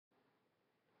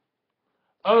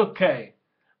Okay.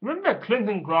 Remember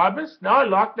Clinton Grybas? Now I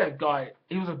like that guy.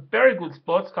 He was a very good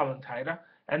sports commentator,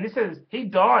 and this is he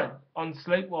died on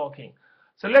sleepwalking.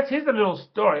 So here's a little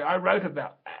story I wrote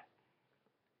about that.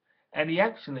 And he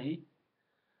actually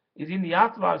is in the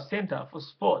Afterlife Center for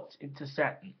Sports into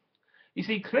Saturn. You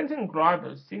see, Clinton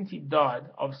Grybas, since he died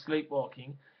of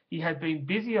sleepwalking, he had been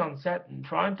busy on Saturn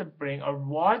trying to bring a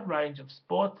wide range of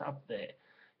sports up there.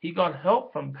 He got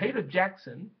help from Peter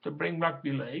Jackson to bring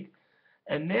rugby league,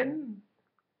 and then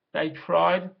they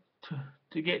tried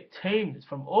to get teams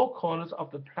from all corners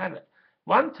of the planet.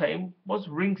 One team was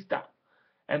Ringster,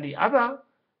 and the other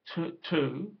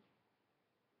two,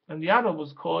 and the other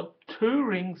was called Two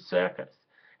Ring Circus,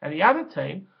 and the other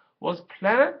team was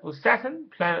Saturn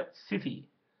Planet City,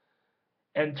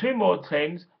 and two more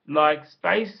teams like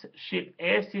Spaceship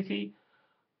Air City,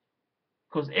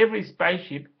 because every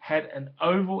spaceship had an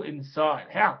oval inside.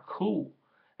 How cool!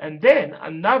 And then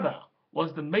another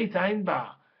was the Methane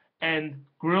Bar and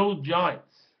Grilled Giants.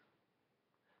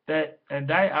 And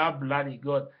they are bloody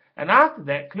good. And after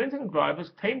that, Clinton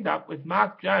Grybas teamed up with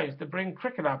Mark Jones to bring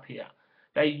cricket up here.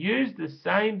 They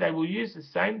will use the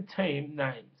same team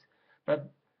names, but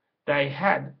they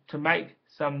had to make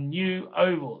some new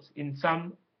ovals in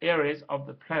some areas of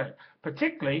the planet,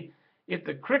 particularly if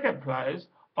the cricket players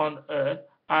on Earth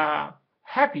are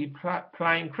happy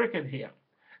playing cricket here.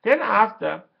 Then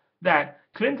after that,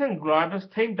 Clinton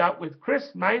Grybas teamed up with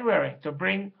Chris Mainwaring to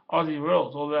bring Aussie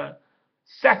rules, or the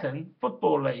Saturn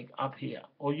Football League up here,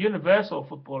 or Universal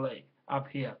Football League up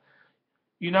here.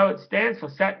 You know, it stands for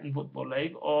Saturn Football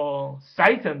League, or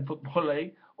Satan Football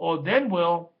League, or then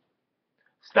we'll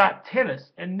start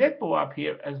tennis and netball up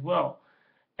here as well.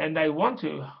 And they want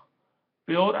to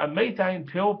build a methane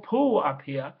pool up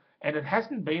here, and it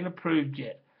hasn't been approved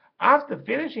yet. After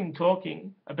finishing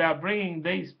talking about bringing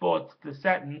these sports to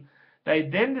Saturn, they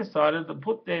then decided to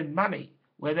put their money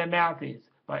where their mouth is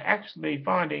by actually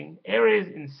finding areas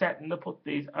in Saturn to put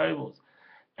these ovals,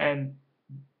 and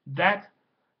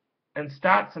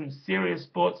start some serious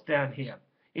sports down here.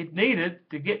 It needed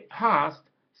to get past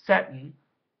Saturn's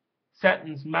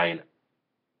main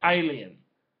alien,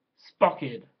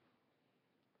 Spockhead.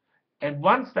 And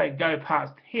once they go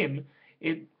past him,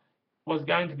 it was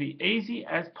going to be easy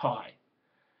as pie.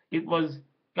 It was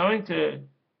going to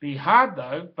be hard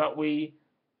though, but we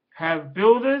have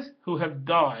builders who have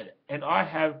died, and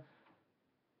I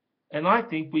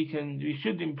think we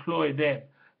should employ them.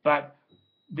 But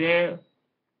there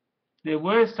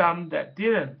were some that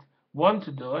didn't want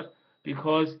to do it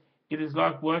because it is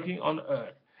like working on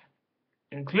Earth.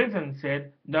 And Clinton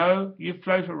said, "No, you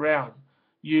float around.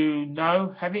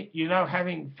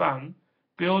 Having fun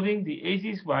building the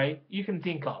easiest way you can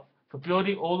think of for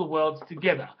building all the worlds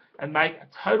together and make a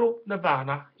total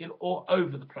nirvana in all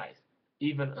over the place,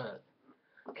 even Earth."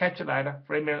 Catch you later.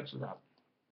 3 minutes is up.